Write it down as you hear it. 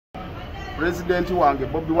President wange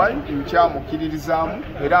Bobi Wine nkyamukiririzaamu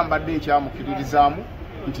era mbadde nkyamukiririzaamu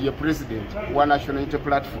nti ye President wa National Unity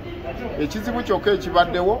Platform. Ekizibu kyokka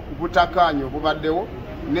ekibaddewo butakaanyo obubaddewo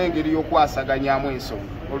n'engeri y'okwasaganyaamu ensonga.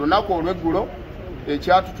 Olunaku olw'eggulo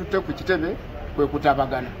ekyatututte ku kitebe kwe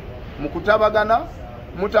kutabagana. Mu kutabagana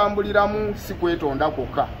mutambuliramu si kwetonda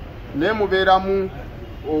kwokka naye mubeeramu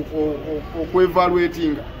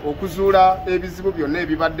okwevaluatinga okuzuula ebizibu byonna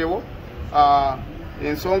ebibaddewo,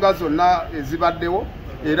 ensonga zonna ezibaddewo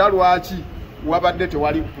era lwaki wabadde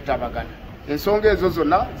tewali kutabagana. Ensonga ezo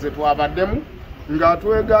zonna ze twabaddemu nga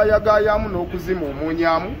twegaayagaayamu n'okuzima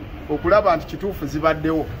omunyaamu okulaba nti kituufu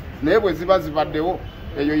zibaddewo, naye bwe ziba zibaddewo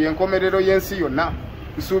eyo y'enkomerero y'ensi yonna.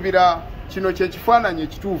 Nsuubira kino kye kifaananyi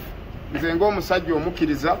ekituufu. Nze ng'omusajja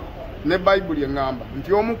omukkiriza ne Bayibuli eŋŋamba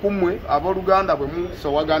nti omu ku mmwe abooluganda bwe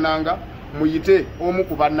musowagananga muyite omu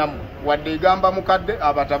ku bannammwe, wadde egamba mukadde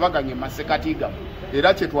abatabaganye masekati gammwe.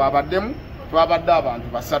 Era kye twabaddemu, twabadde abantu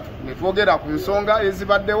basatu ne twogera ku nsonga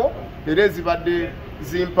ezibaddewo era ezibadde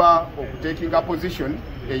zimpa okutekinga position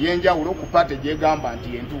ey'enjawulo ku paati egyegamba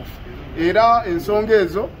nti entuufu. Era ensonga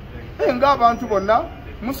ezo ng'abantu bonna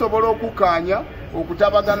musobola okukkaanya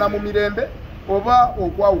okutabagana mu mirembe oba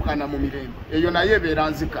okwawukana mu mirembe, eyo naye ebeera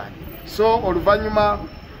nzikaanya. So oluvannyuma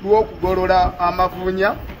lw'okugolola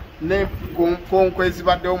amavuunya ne konko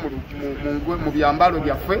ezibaddewo mu byambalo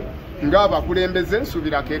byaffe ng'abakulembeze,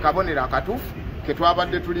 nsuubira ke kabonero akatuufu ke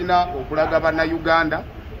twabadde tulina okulaga bannayuganda,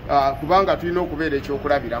 kubanga tulina okubeera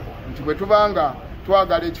ekyokulabirako nti bwe tubanga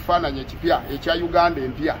twagala ekifaananyi ekipya ekya Uganda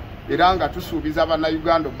empya era nga tusuubiza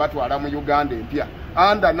bannayuganda batwala mu Uganda empya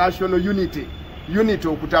under national unity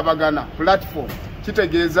okutabagana platform,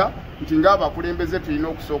 kitegeeza nti ng'abakulembeze tulina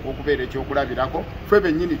okusooka okubeera ekyokulabirako ffe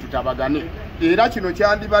bennyini tutabagane. Era kino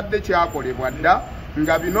kyandibadde kyakolebwa dda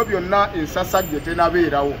nga bino byonna ensasagge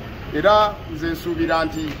tenabeerawo. Era nze nsuubira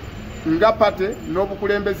nti nga pate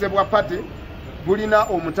n'obukulembeze bwa pate bulina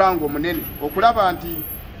omutango munene okulaba nti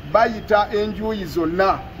bayita enjuuyi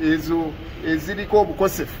zonna ezo eziriko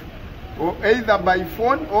obukosefu, either by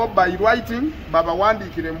phone or by writing,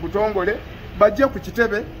 babawandiikire mu butongole bajje ku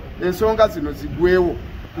kitebe ensonga zino zigwewo,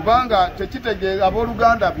 kubanga tekitegeeza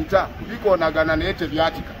abooluganda bita bikoonagana naye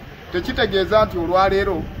tebyatika. Tekitegeeza nti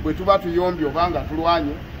olwaleero bwe tuba tuyombye obanga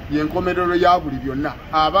tulwanye y'enkomerero ya buli byonna.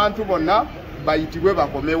 Abantu bonna bayitibwe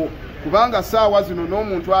bakomewo, kubanga saawa zino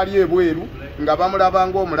n'omuntu ali ebweru nga bamulaba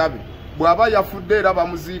ng'omulabe bw'aba yafudde era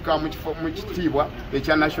bamuziika mu kitiibwa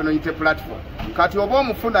ekya National Unity Platform. Kati oba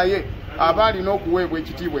omufu naye aba alina okuweebwa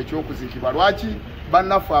ekitiibwa ekyokuziikibwa. Lwaki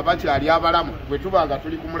bannaffe abakyali abalamu bwe tuba nga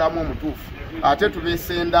tuli ku mulamu omutuufu ate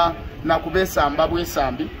tubeesenda na kubeesamba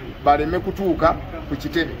bwesambi baleme kutuuka ku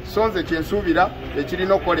kitebe? So nze kyensuubira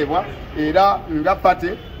ekirina okukolebwa era nga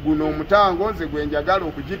pate guno omutango nze gwe njagala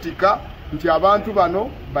okugitika nti abantu bano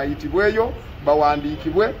bayitibweyo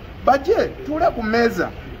bawandiikibwe bajje tuule ku mmeeza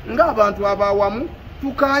ng'abantu abaawamu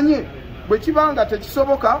tukaanye. Bwe kibanga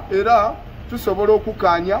tekisoboka era tusobola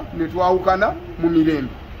okukaanya ne twawukana mu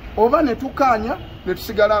mirembe, oba ne tukaanya ne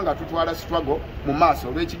tusigala nga tutwala struggle mu maaso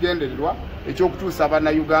olw'ekigendererwa ekyokutuusa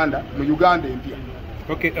bannayuganda mu Uganda empya.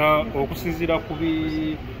 Okay, okusinziira ku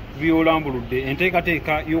byolambuludde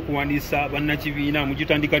enteekateeka y'okuwandiisa bannakibiina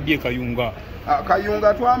mugitandika ddi e Kayunga?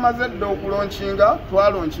 Kayunga twamaze dda okulonkinga,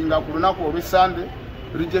 twalonkinga ku lunaku olw'Essande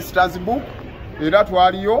registers book era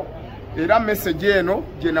twaliyo era message eno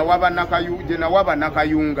gye nawa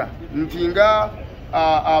bannakayunga nti nga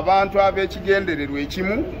abantu ab'ekigendererwa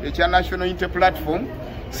ekimu ekya National Unity Platform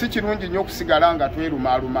si kirungi nnyo okusigala nga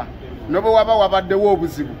twerumaaluma. Nobe waba wabaddewo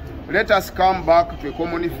obuzibu, let us come back to a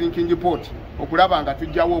common thinking pot okulaba nga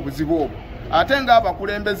tujjawo obuzibu obwo. Ate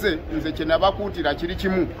ng'abakulembeze nze kye nabakuutira kiri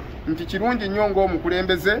kimu nti kirungi nnyo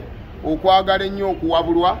ng'omukulembeze okwagala ennyo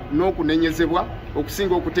okuwabulwa n'okunenyezebwa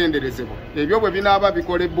okusinga okutenderezebwa. Ebyo bwe binaaba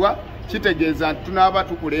bikolebwa kitegeeza nti tunaaba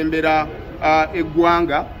tukulembera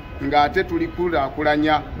eggwanga ng'ate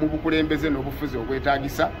tulikulaakulanya mu bukulembeze n'obufuzi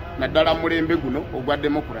obwetaagisa naddala mulembe guno ogwa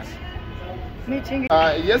democracy.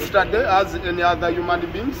 Yesterday, as any other human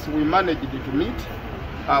beings, we managed to meet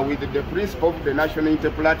with the principal of the National Unity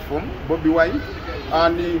Platform, Bobi Wine,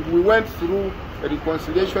 and we went through a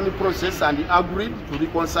reconciliation process and agreed to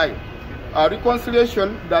reconcile.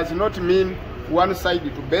 Reconciliation does not mean one side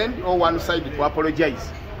to bend or one side to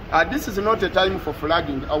apologize. This is not a time for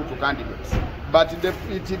flagging out candidates, but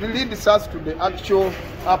it leads us to the actual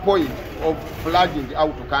point of flagging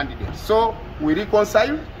out candidates. So we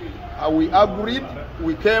reconciled, we agreed,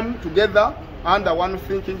 we came together under one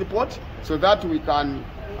thinking pot so that we can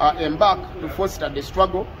embark to foster the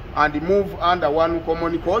struggle and move under one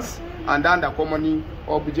common cause and under common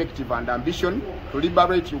objective and ambition to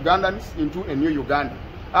liberate Ugandans into a new Uganda.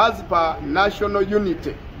 as per national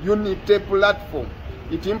unity platform,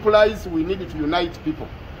 it implies we need to unite people.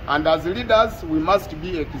 And as leaders, we must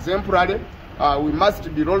be exemplary. We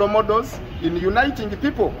must be role models in uniting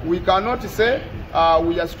people. We cannot say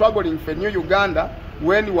we are struggling for New Uganda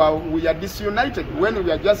when we are disunited, when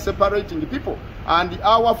we are just separating people. And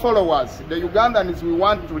our followers, the Ugandans we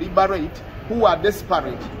want to liberate, who are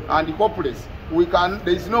desperate and hopeless, there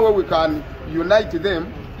is no way we can unite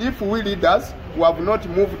them if we leaders who have not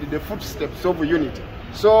moved the footsteps of unity.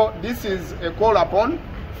 So this is a call upon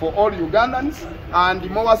for all Ugandans, and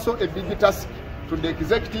more so a big task to the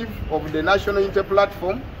executive of the National Unity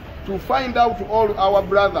Platform to find out all our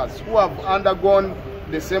brothers who have undergone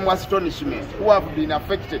the same astonishment, who have been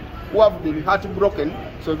affected, who have been heartbroken,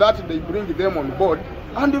 so that they bring them on board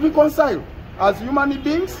and reconcile. As human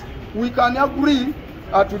beings, we can agree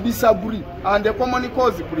to disagree, and the common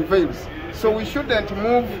cause prevails. So we shouldn't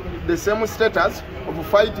move the same status of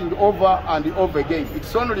fighting over and over again.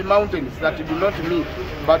 It's only mountains that do not meet,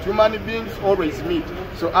 but human beings always meet.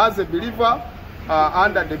 So as a believer,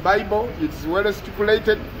 under the Bible, it's well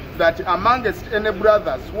stipulated that amongst any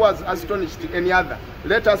brothers who has astonished any other,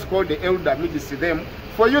 let us call the elder midst them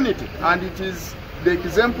for unity. And it is the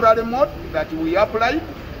exemplary mode that we applied,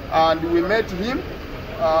 and we met him.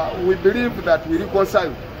 We believe that we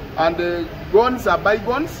reconcile. And the gones are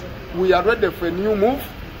bygones. We are ready for a new move.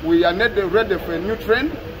 We are ready for a new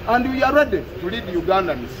trend. And we are ready to lead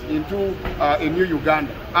Ugandans into a new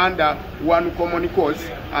Uganda under one common cause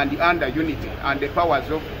and under unity and the powers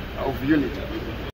of unity.